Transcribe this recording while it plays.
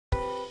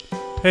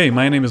Hey,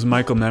 my name is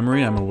Michael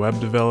Memory. I'm a web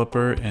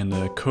developer and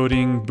a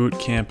coding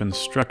bootcamp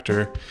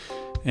instructor,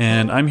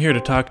 and I'm here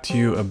to talk to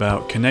you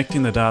about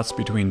connecting the dots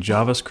between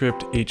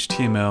JavaScript,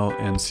 HTML,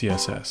 and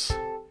CSS.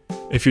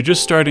 If you're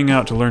just starting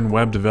out to learn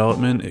web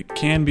development, it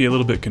can be a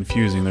little bit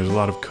confusing. There's a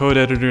lot of code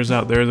editors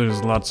out there,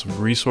 there's lots of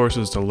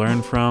resources to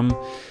learn from,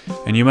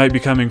 and you might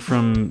be coming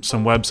from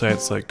some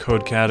websites like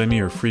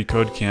Codecademy or Free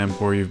Code Camp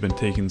where you've been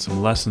taking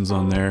some lessons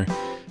on there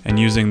and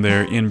using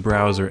their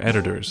in-browser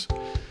editors.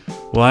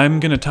 Well, I'm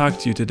going to talk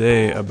to you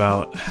today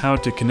about how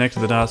to connect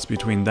the dots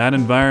between that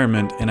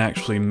environment and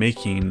actually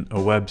making a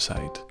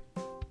website.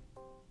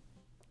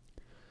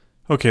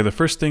 Okay, the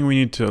first thing we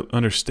need to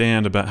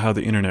understand about how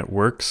the internet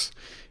works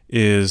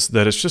is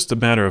that it's just a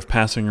matter of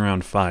passing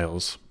around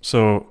files.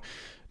 So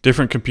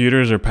different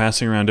computers are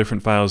passing around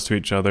different files to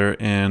each other,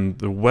 and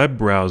the web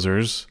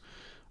browsers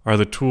are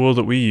the tool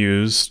that we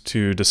use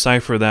to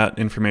decipher that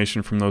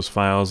information from those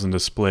files and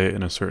display it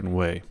in a certain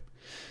way.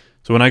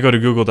 So when I go to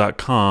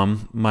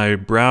google.com, my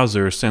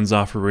browser sends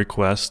off a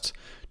request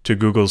to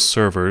Google's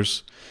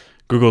servers.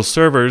 Google's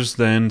servers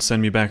then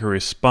send me back a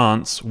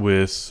response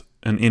with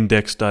an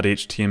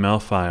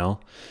index.html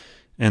file.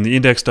 And the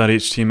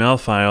index.html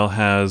file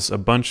has a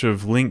bunch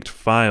of linked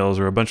files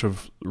or a bunch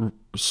of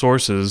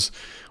sources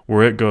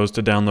where it goes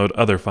to download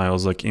other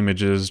files like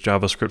images,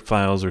 JavaScript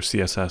files, or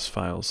CSS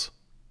files.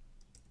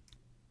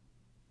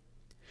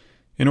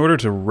 In order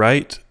to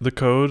write the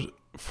code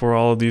for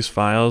all of these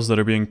files that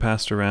are being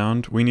passed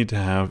around, we need to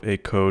have a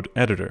code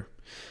editor.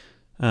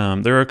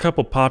 There are a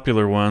couple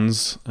popular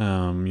ones.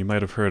 You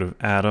might have heard of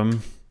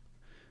Atom.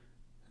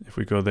 If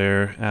we go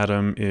there,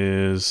 Atom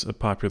is a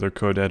popular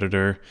code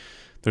editor.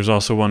 There's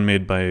also one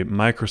made by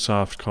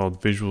Microsoft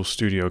called Visual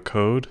Studio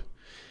Code.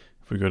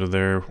 If we go to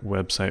their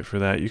website for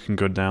that, you can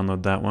go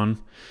download that one.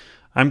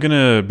 I'm going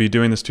to be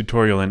doing this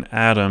tutorial in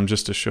Atom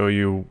just to show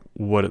you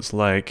what it's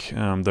like.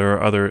 There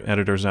are other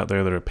editors out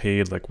there that are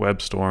paid, like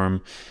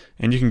WebStorm,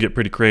 and you can get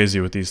pretty crazy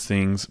with these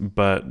things,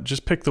 but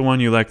just pick the one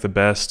you like the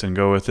best and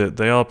go with it.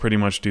 They all pretty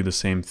much do the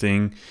same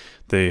thing.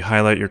 They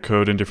highlight your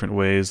code in different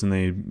ways, and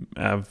they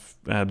add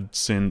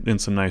in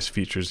some nice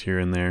features here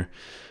and there.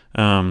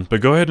 But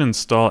go ahead and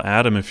install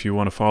Atom if you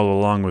want to follow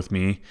along with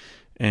me,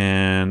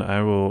 and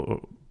I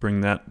will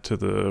bring that to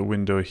the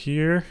window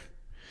here.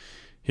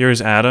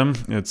 Here's Atom.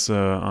 It's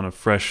on a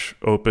fresh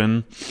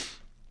open.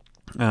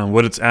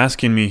 What it's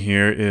asking me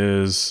here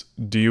is,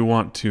 do you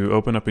want to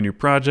open up a new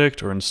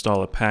project or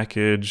install a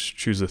package,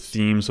 choose a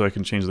theme so I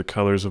can change the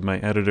colors of my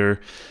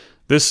editor.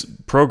 This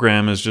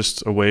program is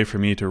just a way for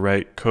me to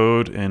write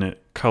code, and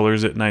it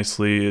colors it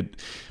nicely.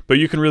 But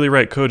you can really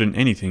write code in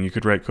anything. You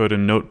could write code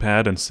in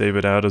Notepad and save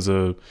it out as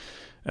a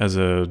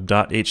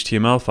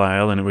 .html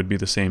file, and it would be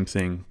the same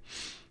thing.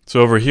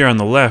 So over here on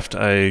the left,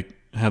 I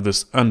have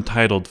this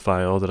untitled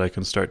file that I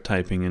can start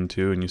typing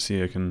into, and you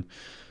see I can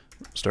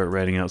start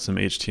writing out some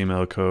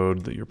HTML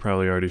code that you're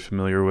probably already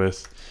familiar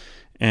with,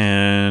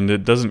 and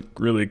it doesn't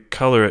really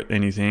color it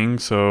anything,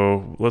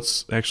 so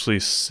let's actually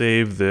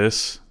save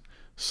this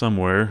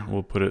somewhere.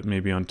 We'll put it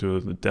maybe onto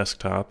the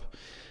desktop,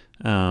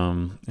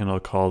 and I'll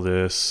call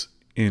this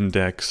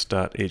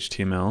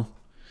index.html.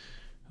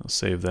 I'll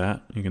save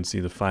that. You can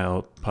see the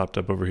file popped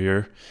up over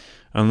here,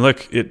 and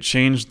look, it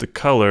changed the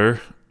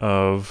color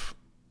of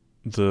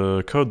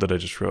the code that I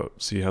just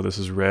wrote. See how this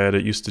is red?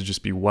 It used to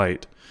just be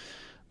white.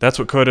 That's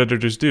what code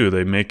editors do.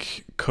 They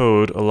make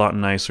code a lot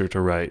nicer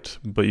to write,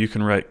 but you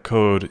can write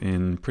code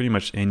in pretty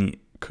much any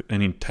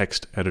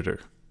text editor.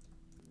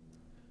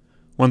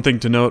 One thing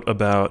to note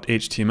about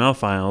HTML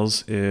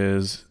files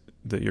is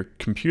that your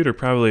computer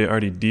probably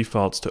already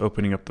defaults to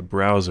opening up the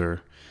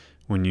browser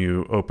when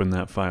you open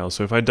that file.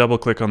 So if I double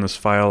click on this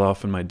file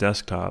off in my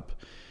desktop,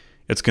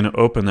 it's going to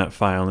open that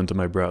file into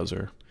my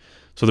browser.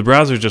 So the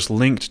browser just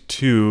linked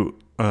to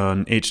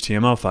an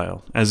HTML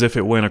file, as if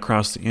it went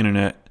across the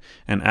internet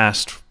and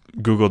asked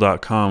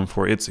google.com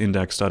for its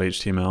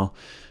index.html.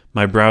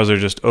 My browser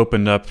just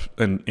opened up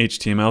an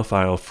HTML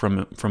file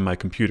from my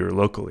computer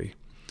locally.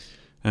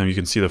 You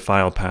can see the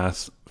file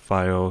path,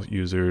 file,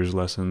 users,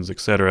 lessons,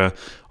 etc.,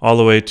 all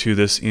the way to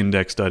this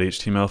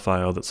index.html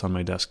file that's on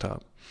my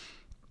desktop.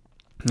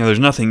 Now there's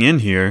nothing in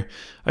here.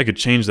 I could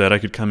change that. I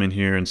could come in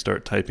here and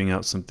start typing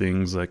out some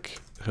things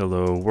like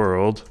hello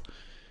world.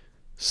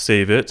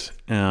 Save it.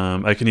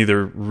 I can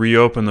either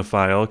reopen the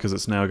file because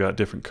it's now got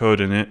different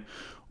code in it,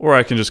 or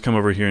I can just come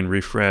over here and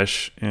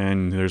refresh,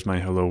 and there's my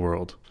hello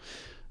world.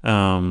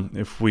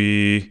 If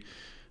we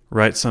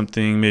write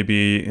something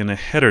maybe in a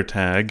header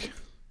tag,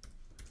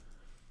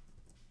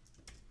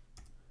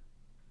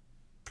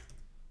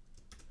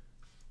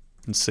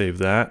 and save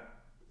that,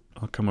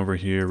 I'll come over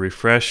here,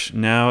 refresh.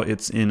 Now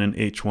it's in an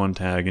h1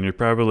 tag, and you're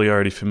probably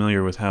already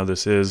familiar with how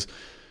this is,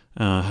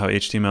 how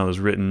HTML is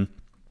written.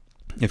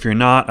 If you're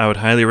not, I would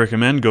highly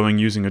recommend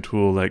using a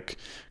tool like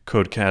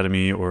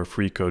Codecademy or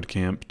Free Code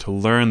Camp to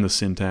learn the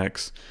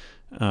syntax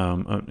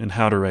and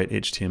how to write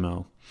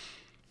HTML.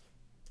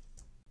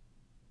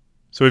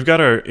 So we've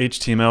got our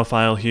HTML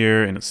file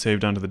here, and it's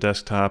saved onto the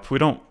desktop. We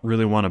don't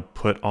really want to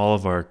put all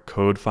of our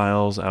code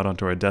files out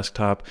onto our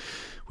desktop.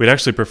 we'd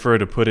actually prefer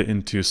to put it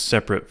into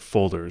separate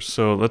folders.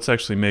 So let's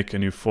actually make a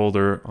new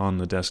folder on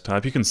the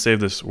desktop. You can save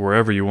this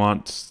wherever you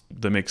want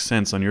that makes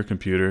sense on your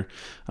computer.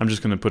 I'm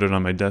just going to put it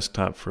on my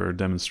desktop for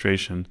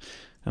demonstration.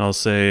 And I'll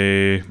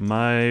say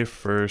my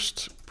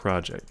first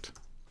project.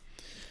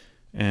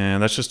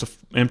 And that's just an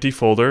empty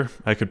folder.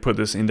 I could put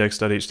this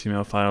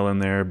index.html file in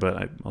there,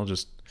 but I'll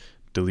just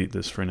delete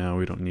this for now.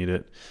 We don't need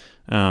it.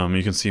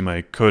 You can see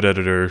my code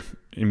editor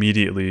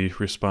immediately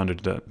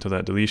responded to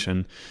that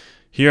deletion.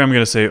 Here I'm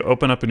going to say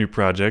open up a new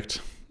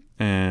project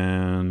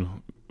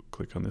and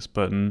click on this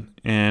button,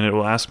 and it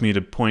will ask me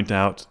to point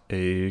out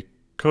a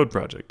code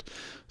project.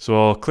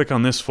 So I'll click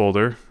on this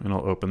folder and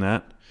I'll open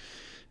that,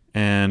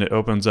 and it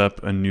opens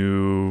up a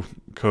new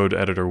code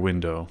editor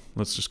window.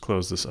 Let's just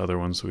close this other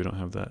one so we don't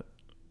have that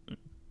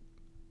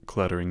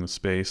cluttering the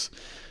space.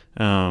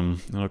 I'll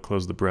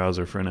close the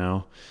browser for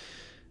now.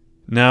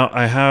 Now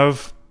I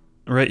have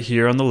right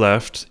here on the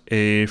left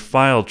a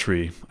file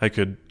tree. I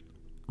could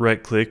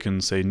right click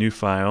and say new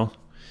file,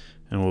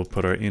 and we'll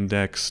put our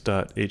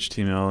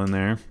index.html in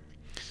there.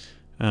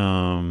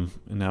 And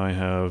now I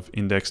have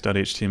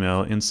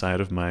index.html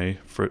inside of my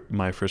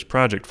first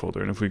project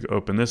folder. And if we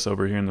open this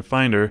over here in the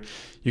Finder,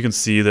 you can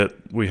see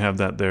that we have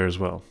that there as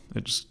well.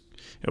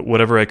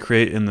 Whatever I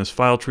create in this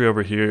file tree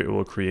over here, it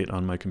will create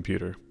on my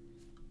computer.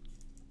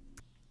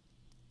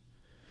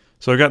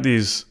 So I got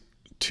these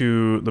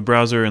two, the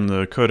browser and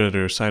the code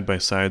editor, side by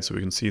side so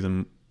we can see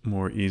them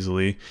more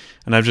easily.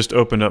 And I've just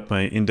opened up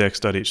my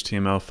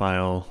index.html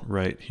file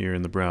right here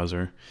in the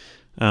browser.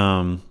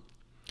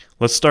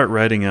 Let's start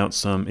writing out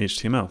some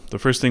HTML. The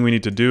first thing we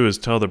need to do is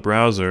tell the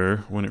browser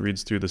when it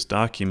reads through this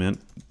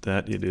document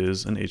that it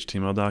is an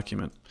HTML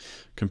document.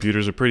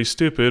 Computers are pretty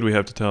stupid. We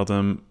have to tell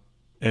them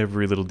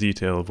every little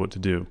detail of what to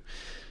do.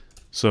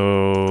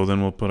 So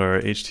then we'll put our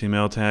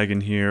HTML tag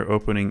in here,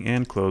 opening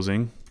and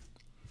closing.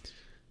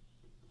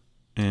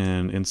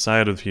 And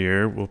inside of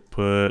here, we'll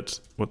put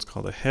what's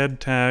called a head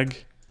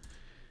tag.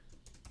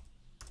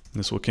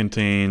 This will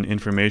contain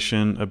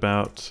information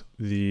about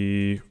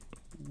the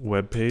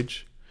web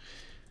page.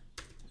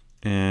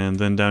 And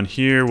then down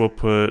here, we'll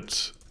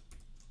put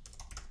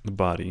the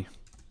body.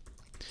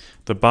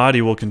 The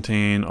body will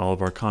contain all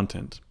of our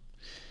content.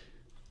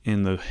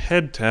 In the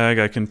head tag,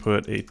 I can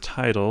put a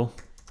title.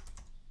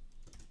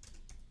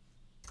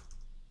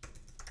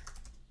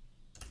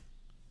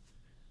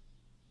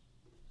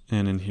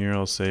 And in here,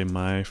 I'll say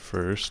my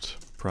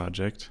first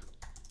project.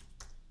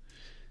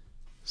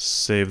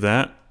 Save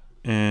that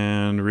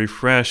and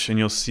refresh, and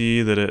you'll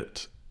see that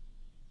it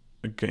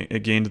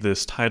gained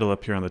this title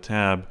up here on the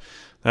tab.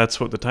 That's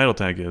what the title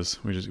tag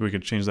is. We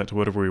could change that to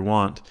whatever we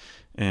want,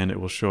 and it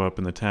will show up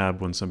in the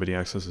tab when somebody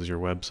accesses your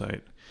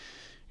website.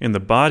 In the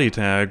body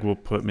tag, we'll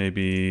put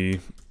maybe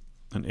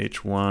an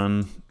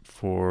H1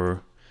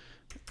 for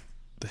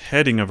the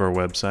heading of our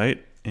website,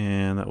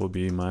 and that will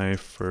be my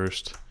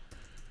first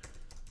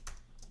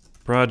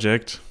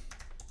project.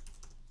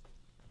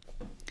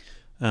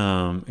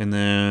 And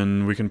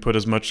then we can put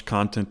as much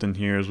content in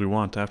here as we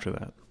want after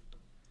that.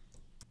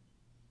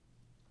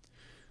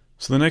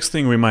 So the next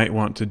thing we might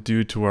want to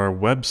do to our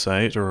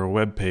website or our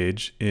web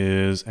page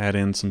is add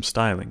in some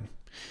styling.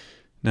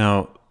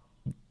 Now,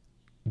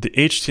 the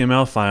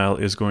HTML file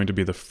is going to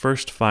be the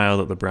first file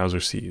that the browser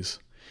sees.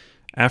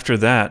 After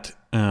that,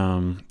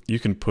 you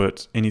can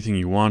put anything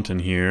you want in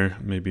here.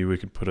 Maybe we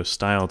could put a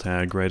style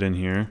tag right in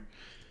here.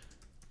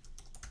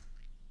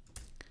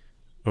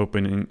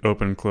 Open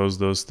and close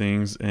those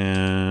things,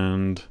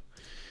 and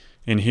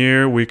in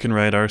here we can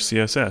write our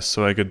CSS.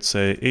 So I could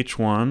say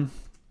H1,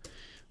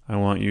 I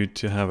want you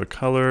to have a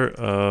color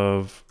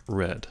of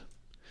red.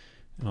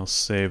 And I'll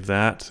save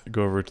that,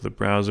 go over to the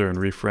browser and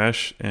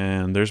refresh,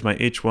 and there's my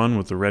H1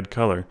 with the red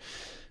color.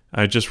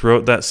 I just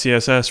wrote that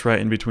CSS right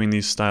in between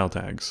these style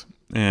tags,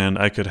 and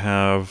I could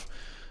have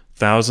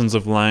thousands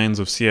of lines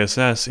of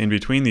CSS in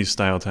between these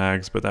style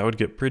tags, but that would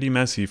get pretty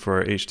messy for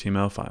our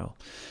HTML file.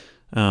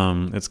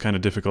 It's kind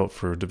of difficult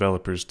for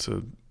developers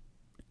to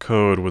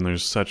code when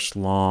there's such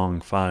long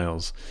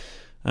files.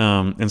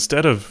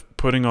 Instead of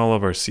putting all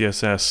of our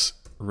CSS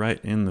right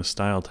in the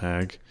style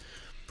tag,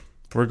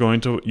 we're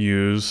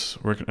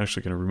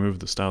actually going to remove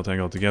the style tag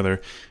altogether,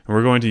 and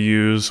we're going to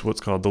use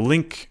what's called the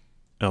link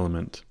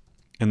element.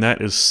 And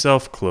that is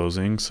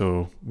self-closing,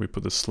 so we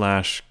put the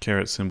slash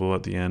caret symbol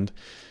at the end.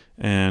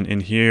 And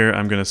in here,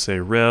 I'm going to say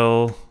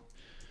rel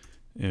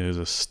is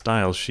a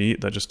style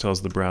sheet. That just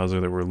tells the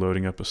browser that we're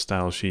loading up a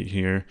style sheet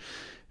here.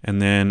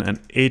 And then an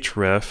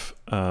href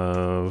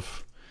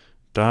of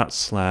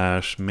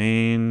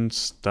 /main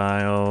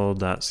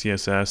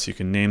style.css. You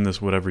can name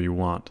this whatever you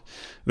want.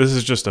 This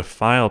is just a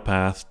file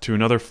path to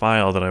another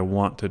file that I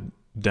want to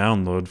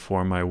download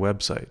for my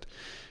website.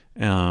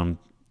 The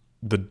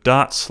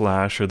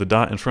 // or the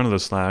dot in front of the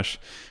slash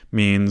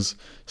means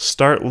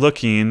start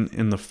looking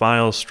in the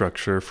file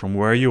structure from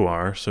where you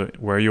are. So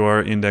where you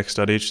are,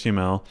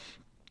 index.html,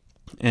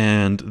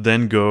 and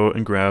then go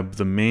and grab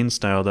the main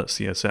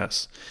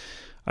style.css.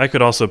 I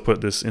could also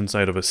put this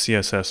inside of a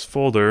CSS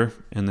folder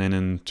and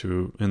then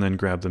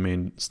grab the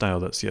main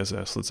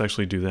style.css. Let's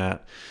actually do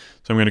that.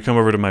 So I'm going to come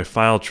over to my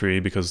file tree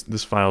because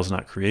this file is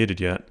not created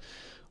yet.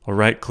 I'll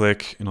right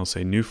click and I'll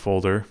say new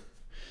folder,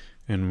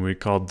 and we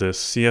called this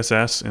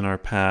CSS in our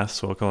path,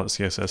 so I'll call it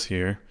CSS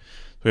here.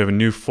 So we have a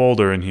new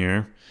folder in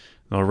here.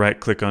 And I'll right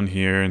click on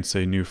here and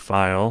say new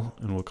file,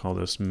 and we'll call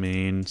this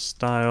main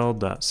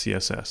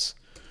style.css.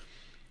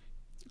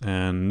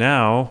 And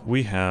now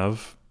we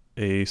have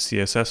a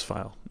CSS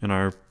file in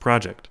our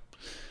project.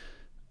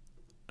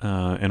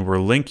 And we're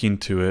linking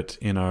to it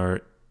in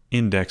our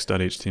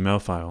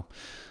index.html file.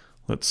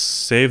 Let's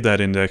save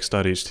that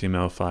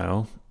index.html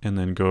file and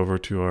then go over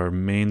to our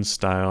main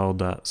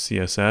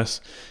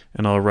style.css,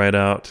 and I'll write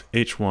out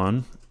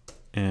h1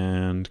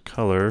 and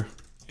color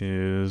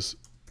is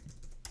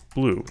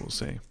blue, we'll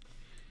say.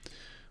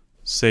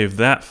 Save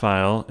that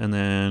file and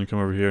then come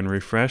over here and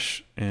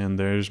refresh, and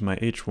there's my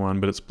h1,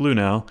 but it's blue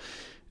now,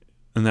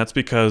 and that's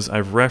because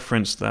I've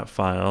referenced that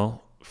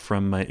file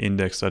from my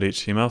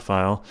index.html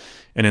file,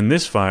 and in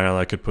this file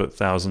I could put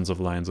thousands of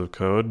lines of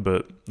code,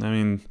 but I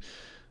mean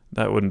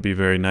that wouldn't be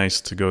very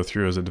nice to go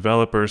through as a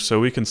developer, so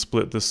we can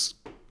split these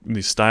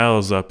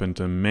styles up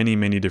into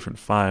many different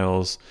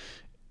files.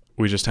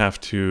 We just have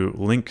to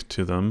link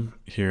to them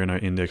here in our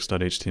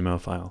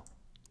index.html file.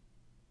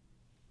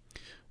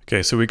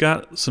 Okay, so we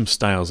got some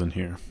styles in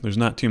here. There's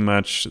not too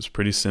much, it's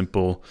pretty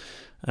simple.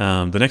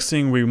 The next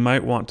thing we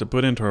might want to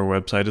put into our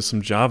website is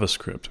some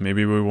JavaScript.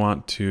 Maybe we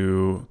want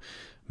to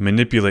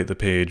manipulate the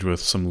page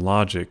with some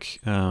logic.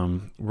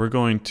 We're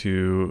going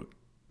to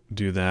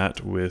do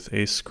that with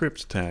a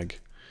script tag.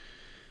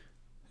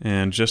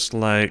 And just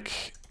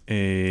like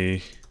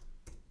a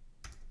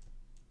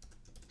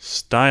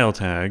style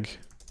tag,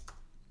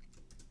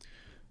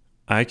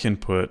 I can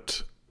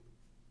put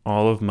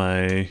all of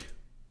my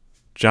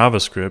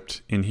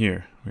JavaScript in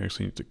here. We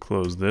actually need to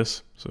close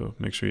this, so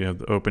make sure you have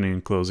the opening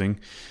and closing.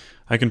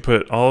 I can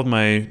put all of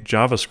my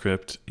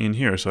JavaScript in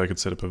here, so I could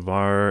set up a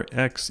var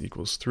x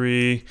equals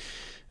 3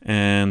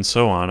 and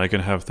so on. I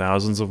can have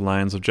thousands of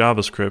lines of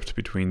JavaScript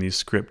between these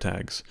script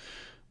tags.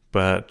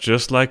 But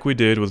just like we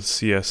did with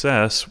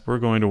CSS, we're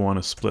going to want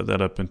to split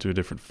that up into a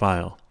different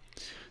file.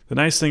 The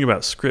nice thing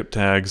about script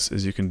tags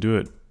is you can do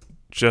it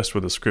just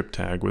with a script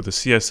tag. With a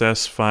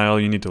CSS file,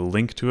 you need to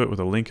link to it with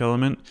a link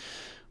element,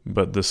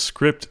 but the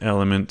script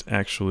element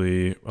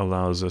actually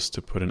allows us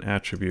to put an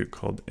attribute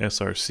called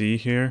src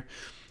here,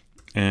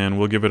 and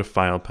we'll give it a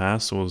file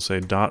path. So we'll say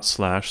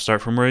 /,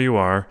 start from where you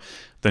are,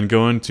 then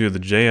go into the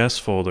JS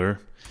folder,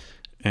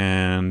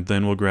 and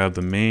then we'll grab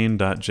the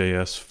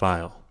main.js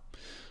file.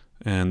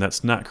 And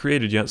that's not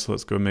created yet, so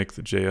let's go make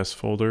the JS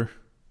folder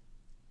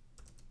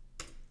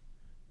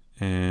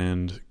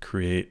and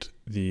create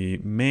the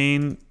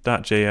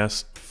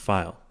main.js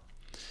file.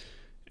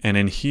 And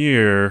in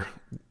here,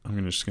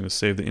 I'm just going to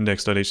save the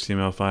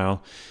index.html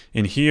file.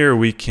 In here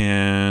we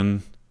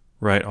can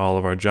write all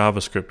of our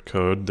JavaScript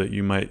code that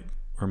you might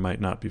or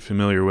might not be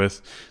familiar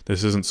with.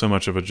 This isn't so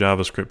much of a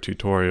JavaScript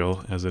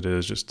tutorial as it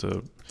is just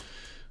a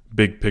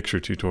big picture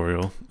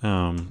tutorial.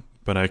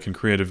 But I can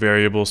create a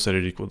variable, set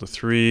it equal to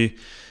 3,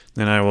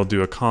 then I will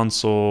do a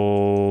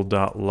console.log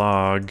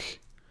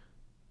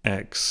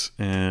x,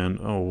 and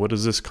oh, what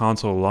does this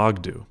console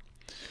log do?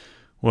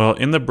 Well,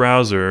 in the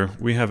browser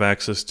we have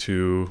access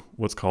to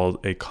what's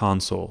called a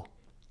console.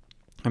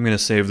 I'm going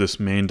to save this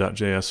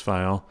main.js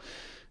file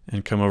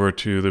and come over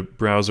to the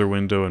browser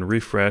window and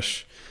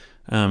refresh,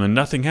 and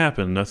nothing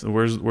happened.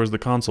 Where's the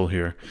console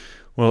here?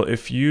 Well,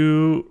 if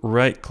you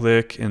right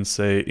click and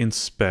say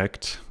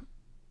inspect,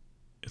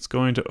 it's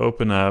going to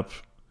open up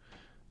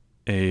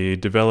a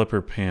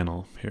developer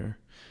panel here.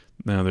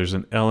 Now there's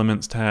an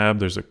elements tab,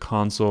 there's a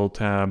console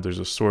tab, there's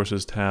a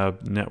sources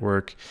tab,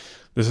 network.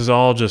 This is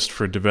all just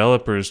for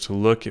developers to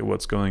look at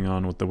what's going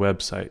on with the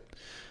website.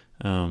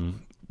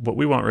 What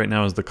we want right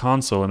now is the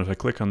console, and if I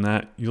click on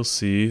that, you'll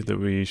see that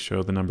we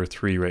show the number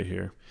 3 right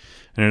here.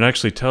 And it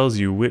actually tells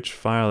you which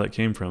file it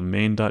came from,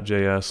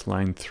 main.js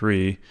line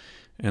 3,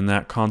 and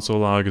that console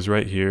log is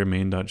right here,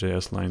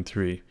 main.js line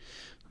 3.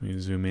 Let me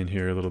zoom in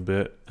here a little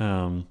bit.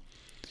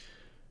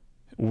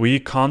 We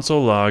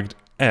console logged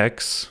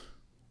x,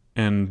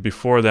 and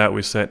before that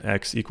we set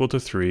x equal to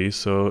 3,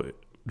 so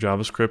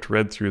JavaScript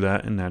read through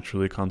that and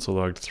naturally console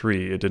logged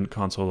 3. It didn't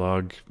console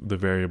log the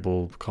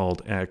variable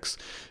called x.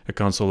 It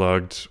console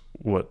logged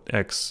what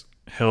x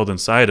held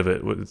inside of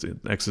it, with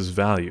x's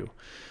value.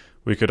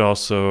 We could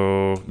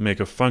also make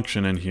a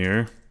function in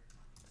here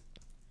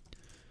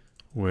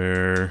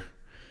where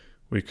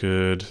we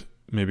could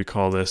maybe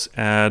call this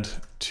add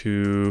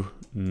 2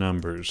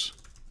 numbers.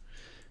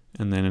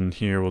 And then in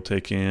here we'll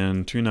take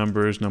in 2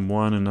 numbers,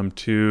 num1 and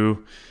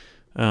num2.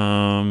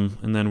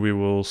 And then we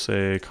will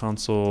say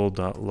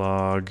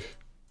console.log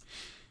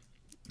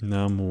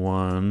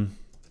num1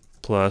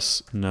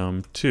 plus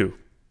num2.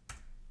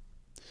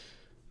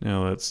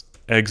 Now let's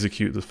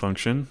execute the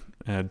function,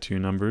 add 2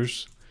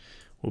 numbers.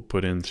 We'll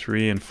put in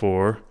 3 and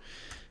 4,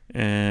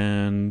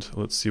 and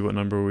let's see what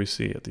number we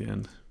see at the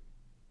end.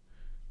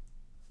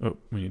 Oh,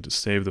 we need to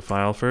save the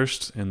file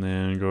first and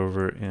then go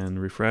over and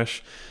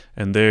refresh,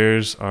 and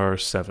there's our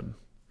 7.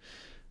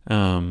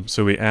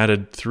 So we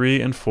added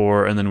 3 and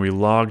 4, and then we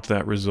logged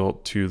that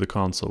result to the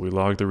console. We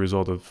logged the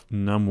result of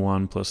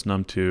num1 plus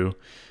num2,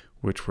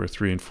 which were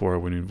 3 and 4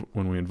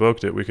 when we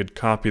invoked it. We could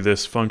copy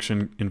this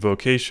function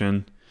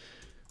invocation,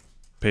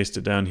 paste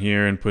it down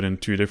here, and put in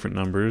 2 different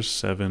numbers,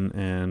 7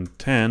 and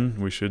 10.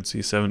 We should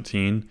see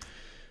 17.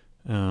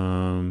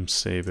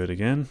 Save it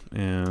again,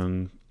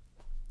 and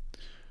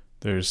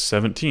there's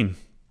 17.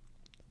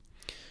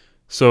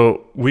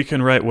 So we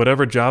can write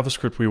whatever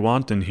JavaScript we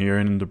want in here,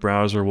 and the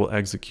browser will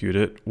execute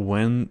it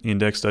when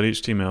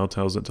index.html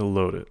tells it to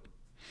load it.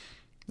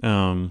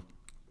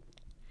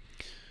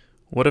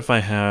 What if I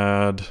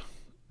had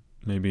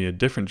maybe a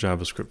different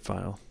JavaScript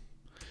file?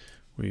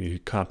 We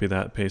copy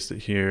that, paste it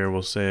here.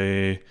 We'll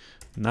say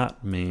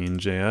not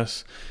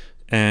main.js.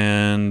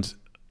 And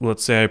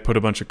let's say I put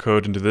a bunch of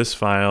code into this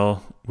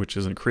file, which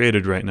isn't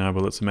created right now,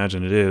 but let's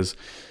imagine it is,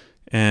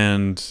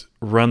 and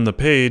run the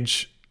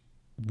page.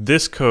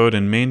 This code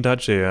in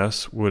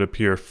main.js would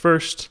appear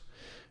first,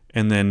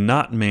 and then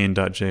not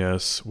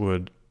main.js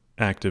would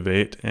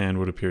activate and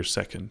would appear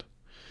second.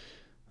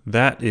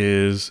 That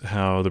is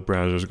how the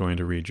browser is going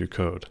to read your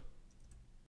code.